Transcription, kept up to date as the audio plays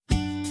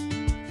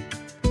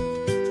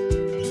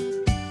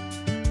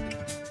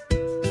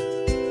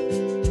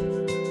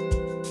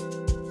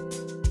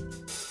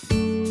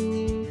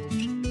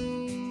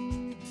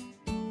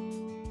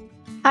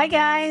Hi,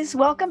 guys.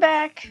 Welcome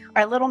back.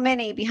 Our little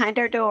mini behind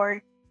our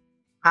door.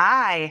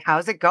 Hi,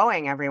 how's it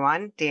going,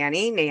 everyone?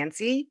 Danny,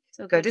 Nancy,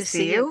 So good good to to see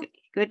see you. you.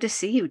 Good to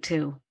see you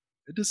too.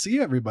 Good to see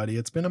everybody.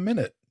 It's been a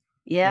minute.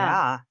 Yeah,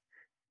 Yeah,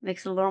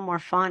 makes it a little more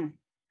fun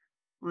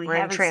when we we're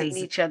in haven't seen trans.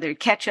 each other.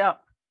 Catch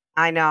up.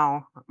 I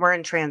know we're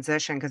in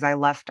transition because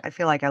I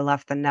feel like I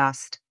left the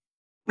nest.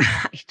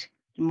 Right.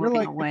 You're Moving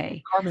like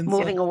away. Carmen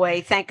Moving San.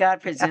 away. Thank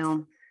God for Yes,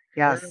 Zoom.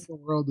 Where in yes, the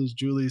world is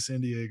Julie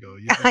San Diego?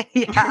 Yeah.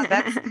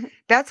 yeah.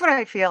 That's what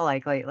I feel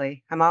like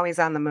lately. I'm always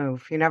on the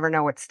move. You never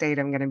know what state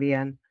I'm going to be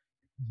in.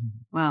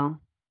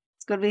 Well,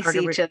 it's good we Or see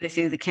do we? each other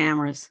through the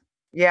cameras.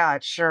 Yeah,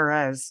 it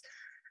sure is.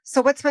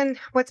 So what's been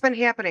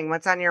happening?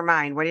 What's on your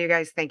mind? What are you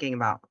guys thinking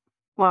about?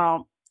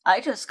 Well, I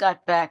just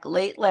got back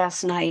late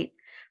last night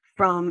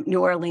from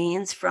New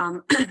Orleans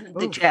from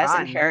the Ooh, Jazz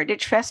and fun.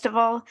 Heritage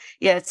Festival.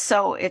 Yeah,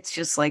 it's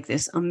just like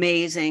this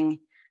amazing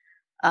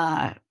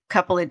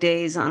couple of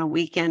days on a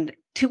weekend,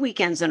 2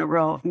 weekends in a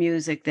row of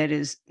music that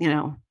is,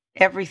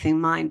 everything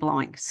mind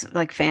blowing.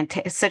 Like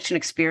fantastic, such an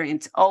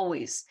experience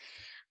always.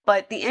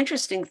 But the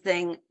interesting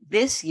thing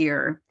this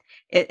year,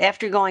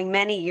 after going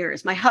many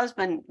years, my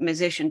husband,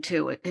 musician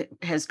too,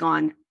 has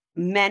gone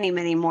many,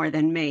 many more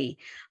than me,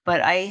 but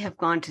I have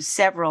gone to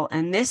several.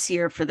 And this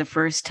year, for the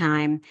first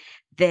time,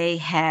 they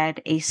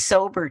had a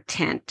sober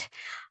tent.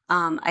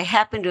 I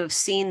happened to have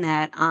seen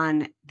that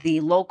on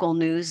the local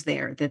news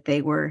there, that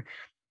they were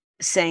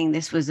saying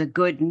this was a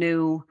good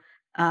new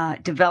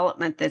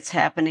development that's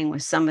happening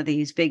with some of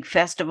these big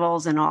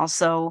festivals. And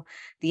also,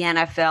 the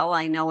NFL,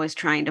 I know, is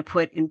trying to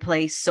put in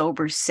place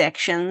sober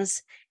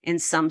sections in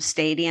some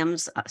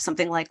stadiums.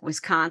 Something like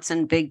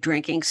Wisconsin, big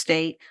drinking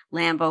state,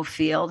 Lambeau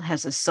Field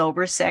has a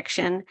sober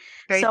section.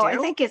 They So I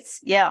do? think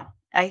I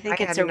I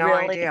think it's had a no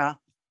really idea.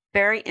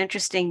 very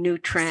interesting new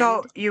So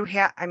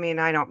trend. I mean,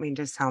 I don't mean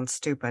to sound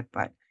stupid,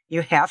 but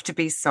you have to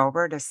be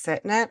sober to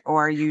sit in it,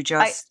 or you I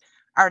just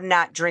are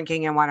not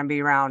drinking and want to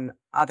be around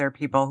other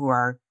people who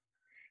are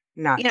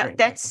not drinking.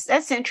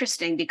 that's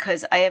interesting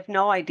because I have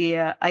no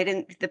idea. I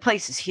didn't The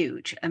place is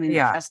huge. I mean,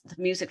 Yeah. the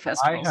music I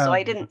festival. So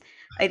have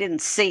I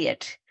didn't see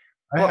it.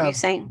 I What were you have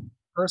saying?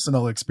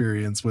 personal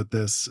experience with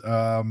this.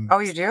 Oh,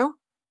 you do?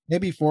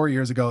 Maybe 4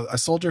 years ago, a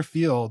Soldier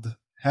Field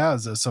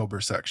has a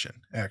sober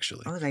section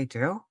actually, Oh, they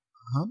do?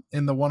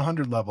 in the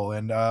 100 level.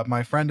 And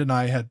my friend and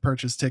I had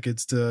purchased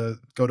tickets to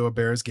go to a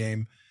Bears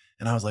game,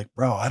 and I was like,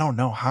 "Bro, I don't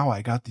know how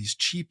I got these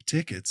cheap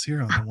tickets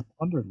here on the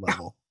 100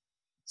 level."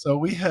 So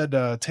we had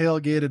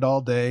tailgated all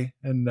day,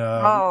 and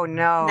Oh, Not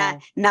no.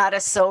 not a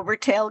sober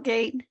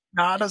tailgate.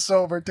 not a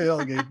sober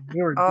tailgate.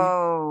 We were deep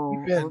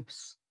Oh, in,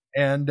 oops.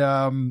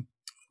 and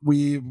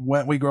we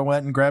went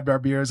and grabbed our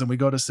beers, and we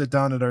go to sit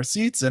down at our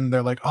seats, and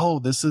they're like, "Oh,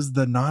 this is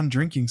the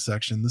non-drinking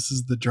section. This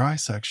is the dry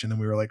section." And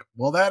we were like,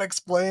 "Well, that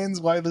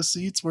explains why the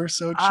seats were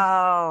so cheap."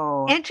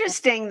 Oh,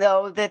 Interesting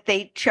though that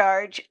they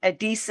charge a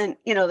decent,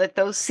 that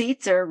those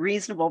seats are a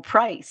reasonable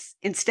price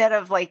instead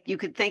of, like, you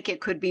could think it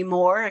could be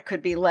more, it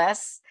could be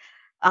less.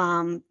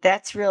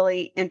 That's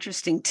really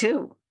interesting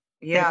too,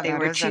 that yeah, they that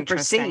were is cheaper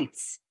interesting.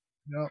 seats.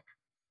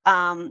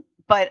 Yep.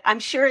 But I'm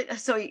sure,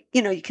 so,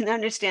 you can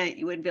understand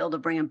you wouldn't be able to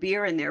bring a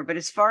beer in there. But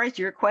as far as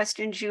your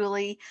question,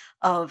 Julie,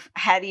 of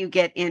how do you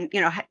get in,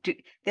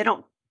 they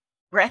don't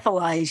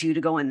breathalyze you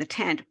to go in the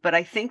tent, but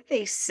I think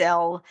they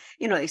sell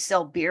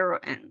beer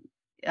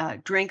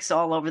and drinks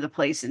all over the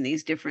place in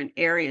these different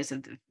areas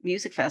of the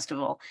music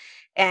festival.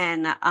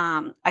 And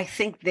I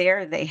think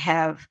there they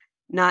have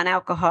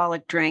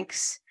non-alcoholic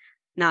drinks,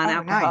 Oh,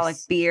 non-alcoholic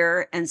nice.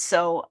 beer. And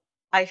so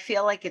I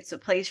feel like it's a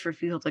place for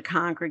people to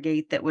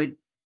congregate that would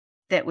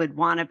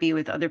want to be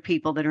with other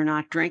people that are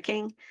not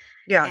drinking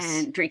Yes.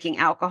 and drinking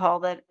alcohol,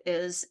 that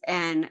is.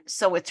 And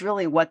so it's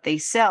really what they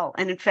sell.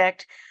 And in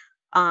fact,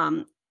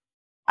 um,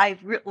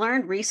 I've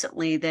learned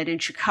recently that in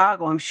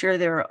Chicago, I'm sure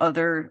there are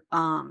other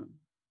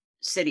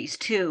cities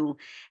too,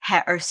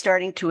 are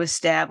starting to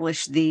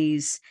establish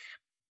these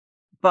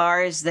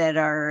bars that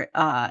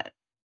are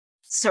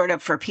sort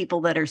of for people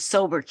that are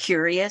sober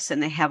curious,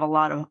 and they have a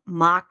lot of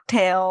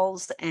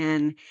mocktails.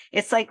 And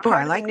it's like Oh, I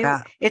part of the like new,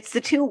 that.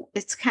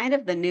 it's kind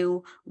of the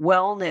new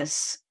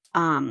wellness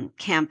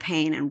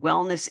campaign and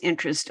wellness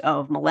interest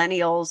of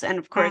millennials, and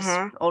of course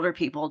Mm-hmm. older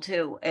people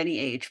too, any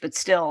age, but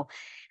still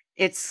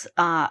it's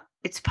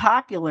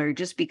popular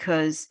just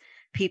because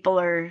people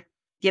are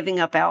giving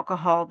up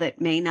alcohol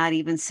that may not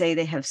even say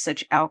they have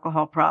such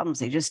alcohol problems.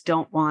 They just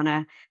don't want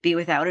to be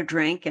without a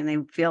drink, and they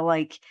feel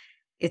like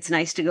it's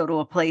nice to go to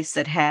a place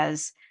that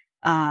has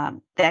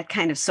that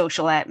kind of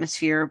social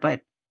atmosphere,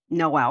 but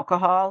no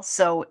alcohol.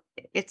 So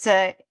it's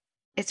a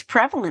it's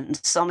prevalent in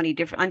so many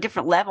different, on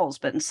different levels,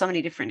 but in so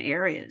many different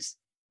areas.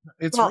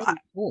 It's Well, really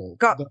cool.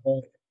 go.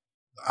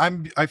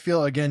 I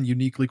feel again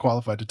uniquely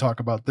qualified to talk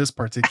about this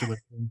particular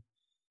thing,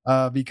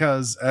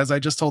 because as I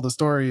just told the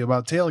story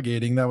about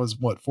tailgating, that was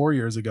what, 4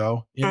 years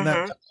ago. In that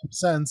Mm-hmm. time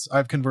since,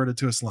 I've converted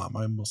to Islam.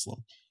 I'm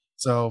Muslim,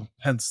 so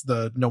hence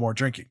the no more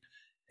drinking.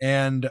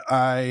 And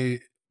I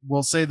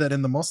will say that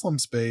in the Muslim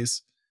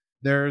space,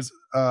 There's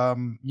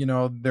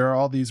there are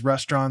all these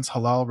restaurants,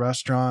 halal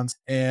restaurants,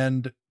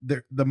 and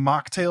the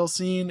mocktail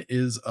scene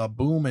is a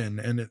booming,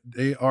 and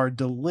they are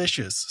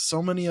delicious.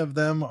 So many of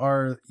them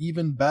are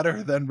even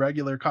better than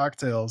regular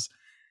cocktails.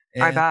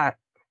 I And bet.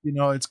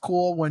 it's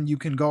cool when you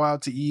can go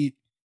out to eat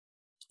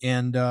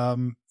and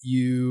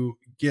you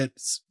get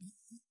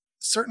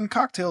certain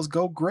cocktails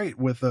go great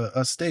with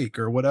a steak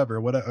or whatever,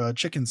 what a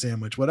chicken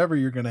sandwich, whatever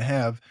you're going to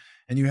have,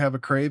 and you have a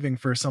craving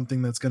for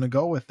something that's going to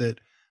go with it.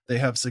 They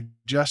have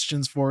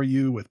suggestions for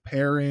you with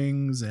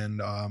pairings,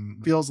 and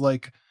feels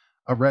like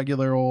a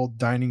regular old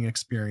dining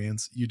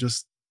experience. You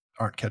just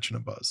aren't catching a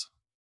buzz.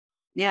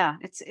 Yeah,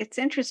 it's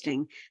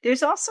interesting.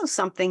 There's also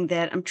something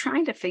that I'm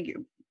trying to figure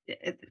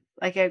uh,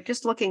 like I'm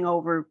just looking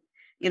over,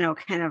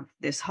 kind of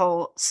this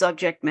whole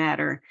subject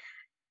matter.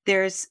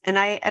 There's and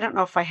I don't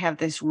know if I have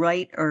this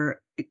right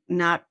or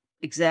not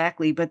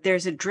exactly, but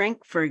there's a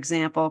drink, for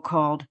example,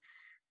 called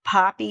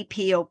Poppy,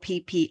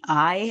 Poppi,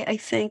 I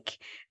think,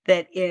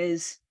 that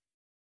is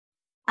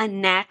a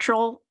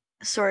natural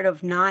sort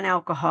of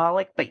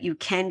non-alcoholic, but you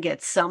can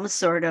get some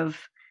sort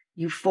of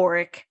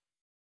euphoric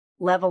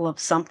level of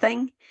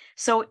something.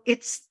 So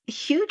it's a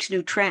huge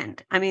new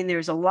trend. I mean,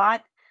 there's a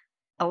lot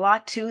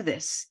to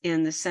this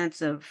in the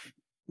sense of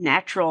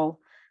natural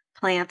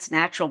plants,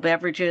 natural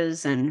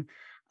beverages, and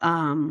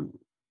um,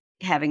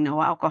 having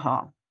no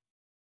alcohol.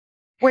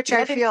 Which The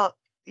I other, feel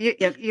yeah,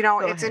 go it's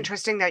ahead.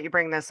 interesting that you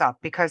bring this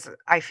up because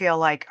I feel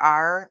like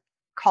our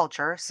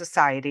culture,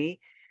 society,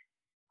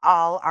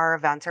 all our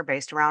events are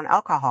based around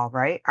alcohol,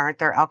 right? Aren't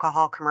there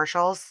alcohol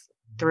commercials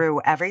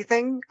through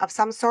everything of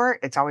some sort?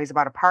 It's always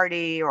about a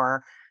party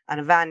or an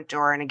event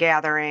or in a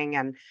gathering.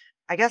 And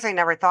I guess I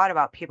never thought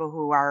about people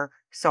who are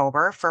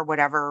sober for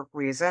whatever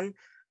reason.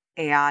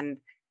 And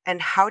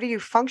how do you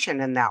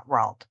function in that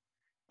world?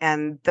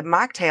 And the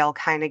mocktail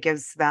kind of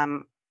gives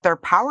them their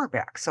power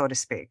back, so to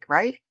speak,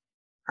 right?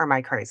 Or am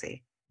I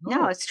crazy?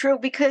 No, No. it's true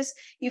because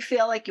you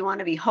feel like you want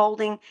to be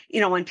holding,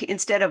 when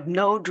instead of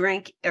no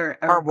drink or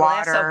Or a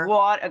glass of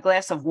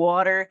water.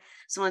 water,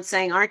 someone's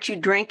saying, "Aren't you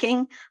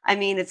drinking?" I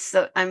mean,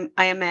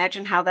 I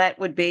imagine how that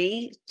would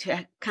be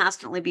to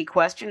constantly be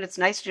questioned. It's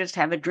nice to just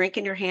have a drink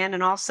in your hand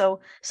and also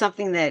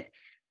something that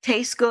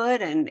tastes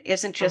good and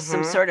isn't just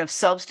some Hmm. sort of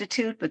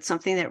substitute, but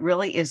something that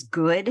really is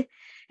good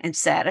and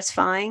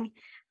satisfying.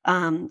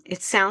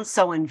 It sounds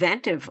so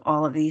inventive,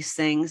 all of these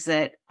things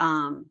that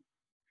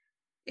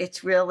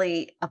it's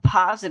really a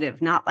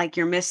positive, not like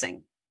you're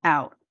missing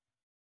out.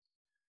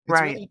 It's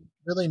Right. really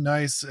really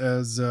nice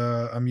as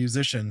a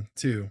musician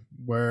too,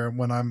 where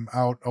when I'm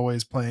out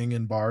always playing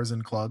in bars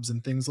and clubs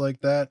and things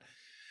like that,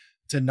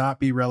 to not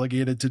be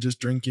relegated to just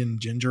drinking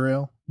ginger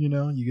ale.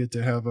 You get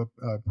to have a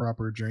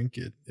proper drink.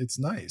 It's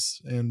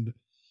nice. And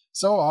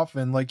so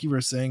often, like you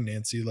were saying,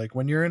 Nancy, like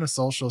when you're in a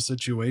social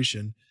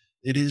situation,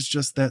 it is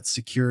just that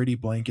security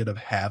blanket of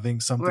having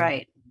something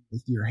Right.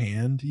 with your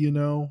hand,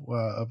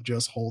 of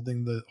just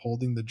holding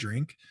the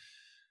drink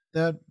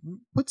that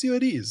puts you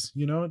at ease.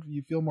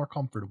 You feel more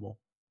comfortable.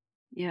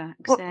 Yeah,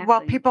 Well,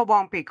 exactly. people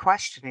won't be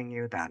questioning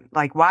you then.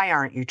 Like, why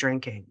aren't you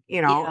drinking?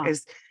 Yeah.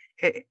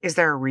 Is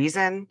there a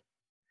reason?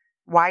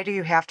 Why do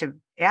you have to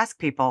ask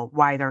people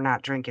why they're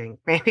not drinking?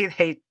 Maybe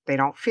they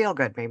don't feel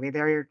good. Maybe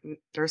they're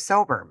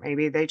sober.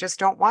 Maybe they just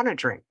don't want to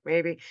drink.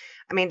 Maybe,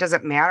 I mean, does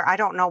it matter? I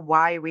don't know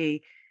why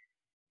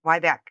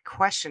that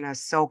question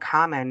is so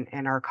common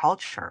in our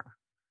culture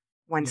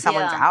when Yeah.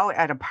 someone's Yeah. out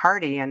at a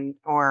party and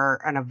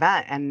or an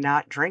event and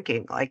not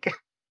drinking. Like, it's a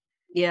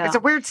Yeah.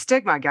 weird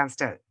stigma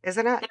against it,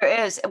 isn't it?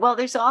 There is. Well,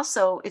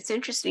 it's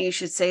interesting you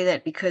should say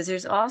that because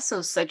there's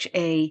such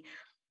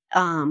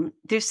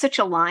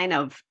a line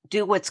of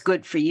do what's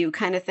good for you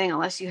kind of thing,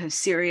 unless you have a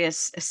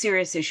serious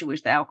issue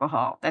with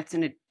alcohol. That's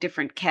in a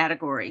different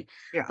category.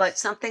 But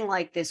Yes. something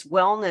like this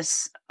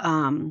wellness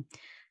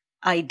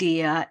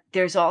idea,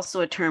 there's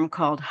also a term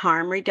called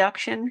harm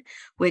reduction,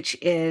 which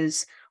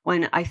is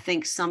when I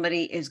think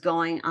somebody is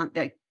going on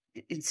the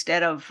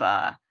instead of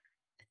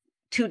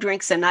 2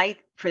 drinks a night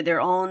for their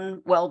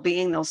own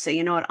well-being, they'll say,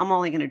 "You know what? I'm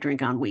only gonna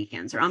drink on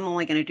weekends," or "I'm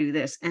only gonna do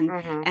this." And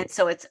Hmm.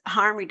 so it's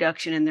harm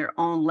reduction in their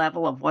own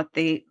level of what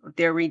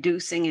they're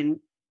reducing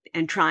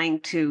and trying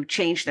to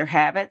change their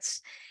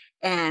habits.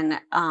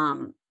 And,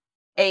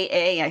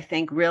 AA, I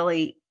think,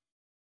 really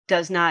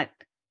does not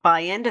buy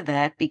into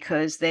that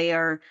because they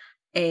are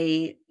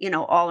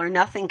all or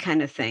nothing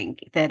kind of thing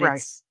that Right.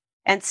 it's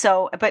and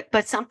so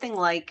but something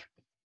like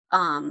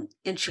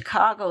in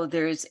Chicago,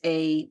 there's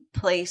a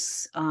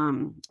place,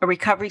 a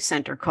recovery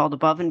center called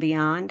Above and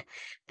Beyond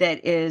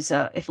that is,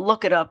 if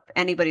look it up,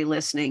 anybody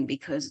listening,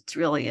 because it's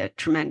really a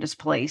tremendous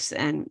place.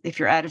 And if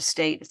you're out of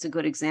state, it's a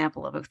good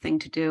example of a thing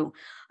to do.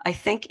 I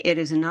think it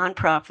is a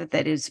nonprofit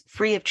that is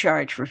free of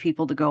charge for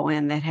people to go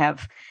in that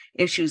have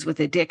issues with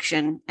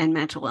addiction and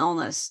mental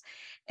illness.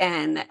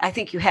 And I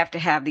think you have to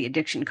have the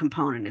addiction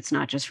component. It's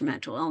not just for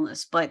mental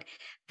illness, but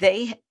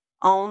they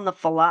own the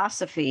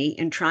philosophy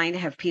in trying to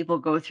have people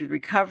go through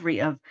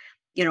recovery of,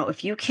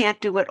 if you can't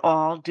do it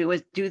all, do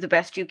the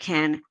best you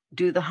can,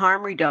 do the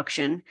harm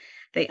reduction.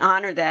 They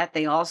honor that.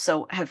 They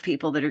also have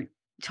people that are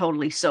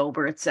totally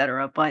sober,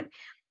 etc. But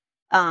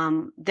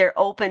they're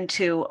open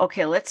to,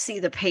 okay, let's see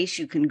the pace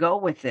you can go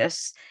with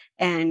this,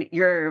 and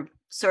your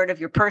sort of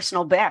your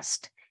personal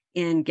best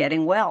in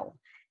getting well.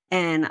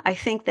 And I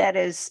think that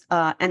is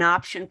an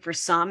option for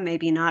some,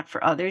 maybe not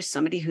for others.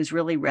 Somebody who's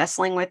really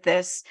wrestling with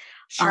this,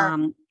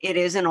 Sure. it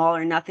is an all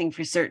or nothing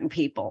for certain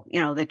people.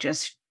 That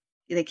just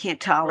they can't Right.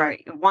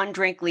 tolerate one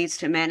drink leads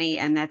to many,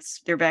 and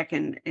they're back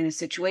in a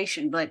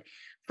situation. But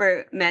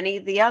for many,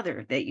 the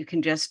other, that you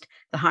can just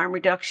the harm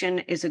reduction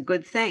is a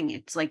good thing.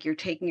 It's like you're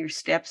taking your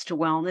steps to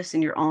wellness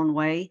in your own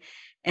way.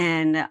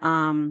 And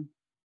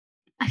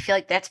I feel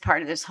like that's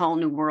part of this whole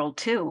new world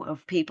too,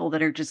 of people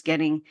that are just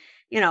getting,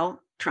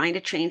 trying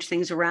to change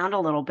things around a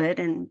little bit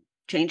and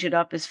change it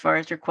up as far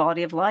as their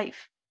quality of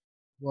life.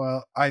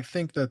 Well, I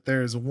think that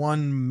there's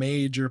one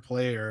major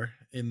player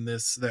in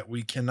this that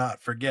we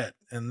cannot forget,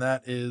 and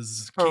that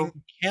is Who?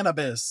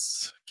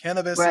 cannabis.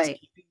 Cannabis is Right.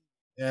 key,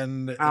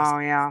 and it's Oh,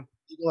 yeah.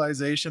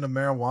 legalization of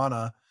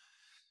marijuana.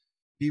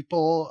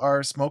 People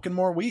are smoking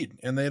more weed,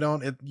 and they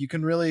don't. You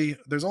can really.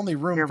 There's only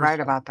room You're for right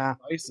so about many that.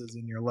 vices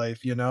in your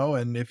life,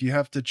 and if you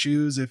have to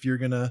choose if you're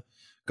gonna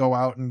go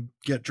out and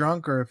get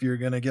drunk or if you're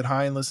gonna get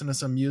high and listen to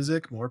some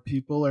music, more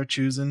people are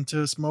choosing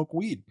to smoke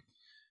weed,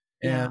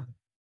 Yeah.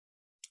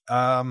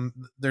 and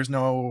there's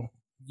no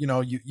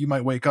you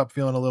might wake up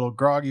feeling a little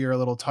groggy or a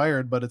little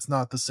tired, but it's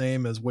not the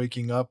same as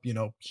waking up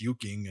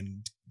puking and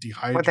With a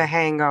dehydrated.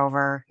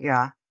 hangover.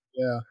 Yeah.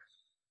 Yeah.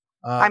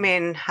 I um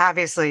mean,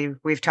 obviously,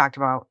 we've talked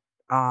about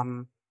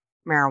um,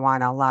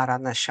 marijuana a lot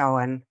on the show,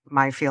 and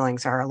my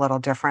feelings are a little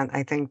different,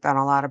 I think, than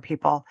a lot of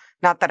people.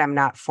 Not that I'm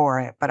not for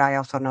it, but I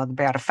also know the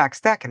bad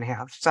effects that can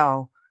have.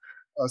 So,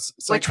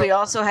 Which we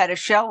also had a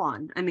show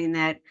on. I mean,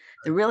 that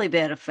the really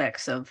bad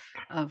effects of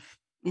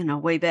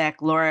way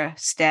back. Laura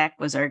Stack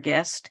was our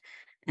guest,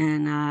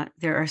 and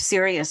there are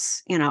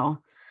serious,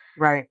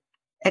 right,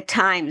 at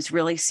times,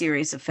 really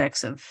serious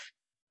effects of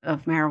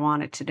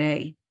marijuana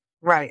today.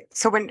 right.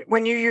 So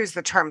when you use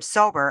the term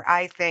sober,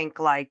 I think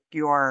like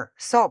you're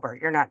sober.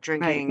 You're not Right.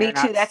 drinking. Me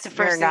too. That's the You're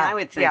first thing I not.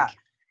 would Yeah, think.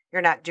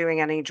 you're not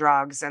doing any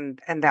drugs, and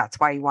that's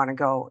why you want to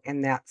go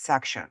in that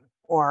section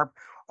or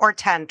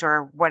tent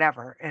or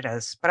whatever it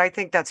is. But I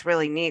think that's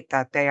really neat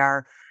that they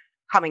are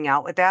coming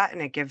out with that,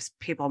 and it gives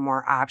people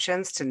more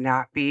options to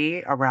not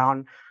be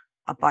around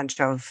a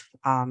bunch of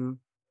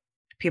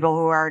people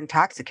who are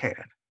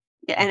intoxicated.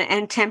 Yeah,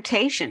 and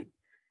temptation.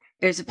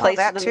 There's a Well, place for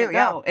that them to too,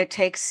 yeah. go. It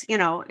takes,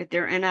 if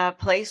they're in a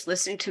place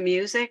listening to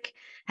music,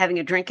 having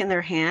a drink in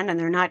their hand, and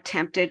they're not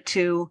tempted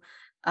to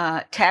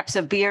taps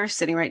of beer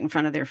sitting right in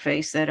front of their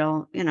face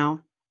that'll,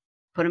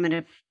 put them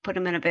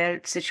in a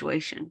bad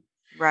situation.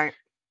 Right.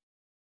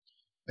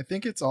 I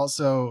think it's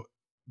also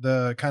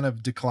the kind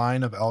of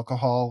decline of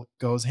alcohol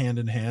goes hand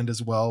in hand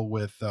as well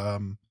with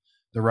the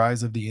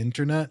rise of the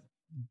internet,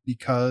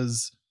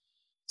 because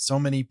so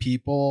many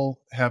people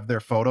have their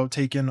photo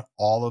taken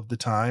all of the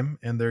time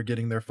and they're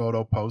getting their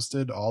photo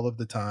posted all of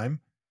the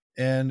time.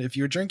 And if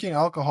you're drinking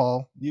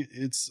alcohol,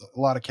 it's a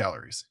lot of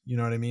calories. You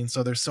know what I mean?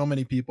 So there's so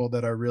many people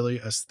that are really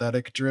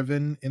aesthetic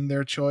driven in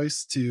their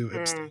choice to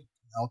abstain Mm, from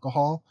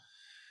alcohol.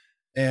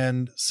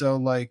 And so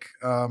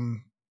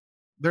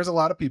there's a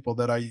lot of people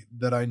that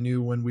I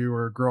knew when we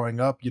were growing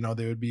up,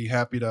 they would be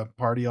happy to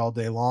party all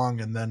day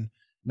long, and then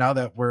now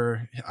that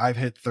I've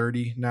hit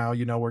 30 now,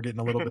 we're getting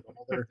a little bit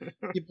older.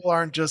 People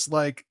aren't just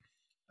like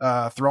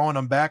throwing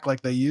them back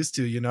like they used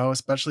to,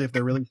 especially if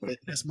they're really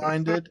fitness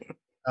minded.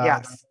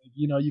 yes.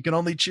 You can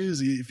only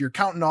choose if you're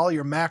counting all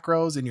your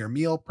macros and your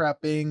meal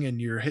prepping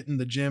and you're hitting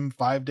the gym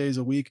 5 days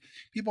a week.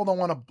 People don't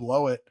want to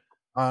blow it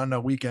on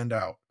a weekend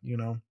out.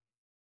 Yeah,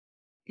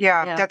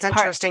 Yeah, that's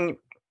interesting.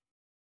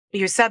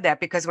 You said that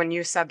because when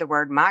you said the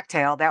word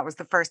mocktail, that was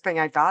the first thing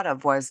I thought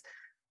of was,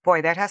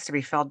 boy, that has to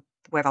be filled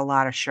with a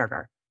lot of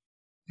sugar.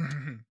 So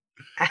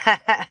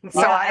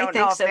yeah, I I don't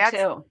know think if so that's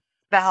too.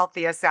 the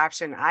healthiest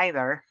option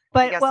either. I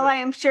But guess well, I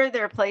am sure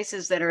there are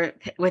places that are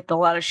with a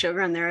lot of sugar,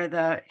 and there are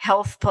the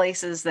health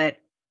places that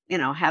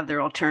have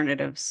their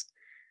alternatives.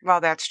 well,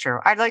 that's true.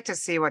 I'd like to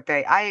see what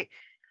I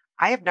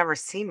have never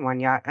seen one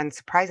yet, and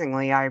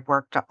surprisingly, I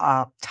worked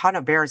a ton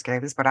of Bears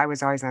games, but I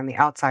was always on the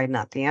outside,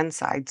 not the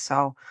inside.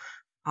 So,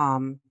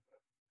 um,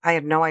 I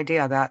had no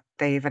idea that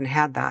they even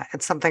had that.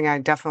 It's something I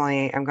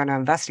definitely am going to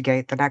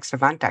investigate the next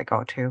event I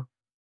go to. I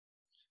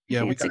Yeah,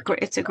 think we got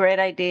to it's a great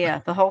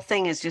idea. The whole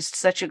thing is just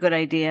such a good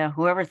idea.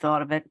 Whoever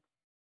thought of it.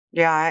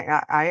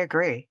 Yeah, I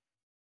agree.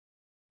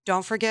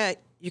 Don't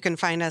forget, you can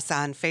find us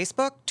on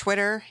Facebook,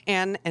 Twitter,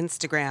 and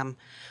Instagram.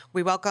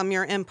 We welcome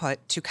your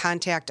input. To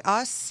contact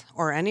us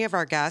or any of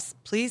our guests,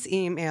 please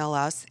email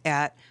us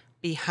at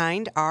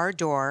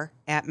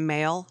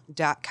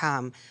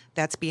behindourdoor@mail.com.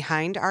 That's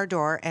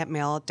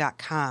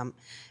behindourdoor@mail.com.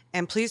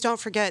 And please don't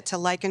forget to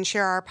like and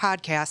share our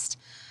podcast.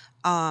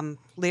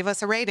 Leave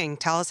us a rating.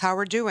 Tell us how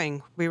we're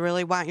doing. We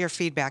really want your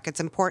feedback. It's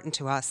important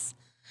to us.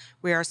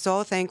 We are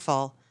so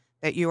thankful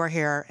that you are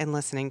here and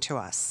listening to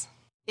us.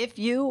 If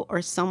you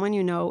or someone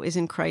you know is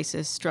in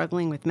crisis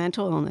struggling with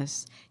mental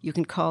illness, you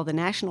can call the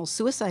National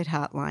Suicide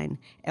Hotline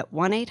at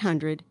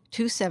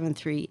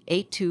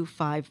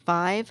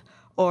 1-800-273-8255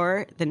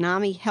 or the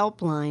NAMI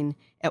helpline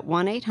at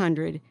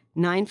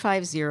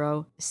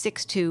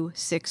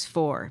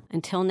 1-800-950-6264.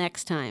 Until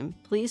next time,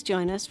 please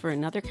join us for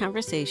another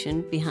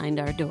conversation behind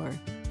our door.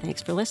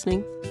 Thanks for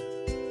listening.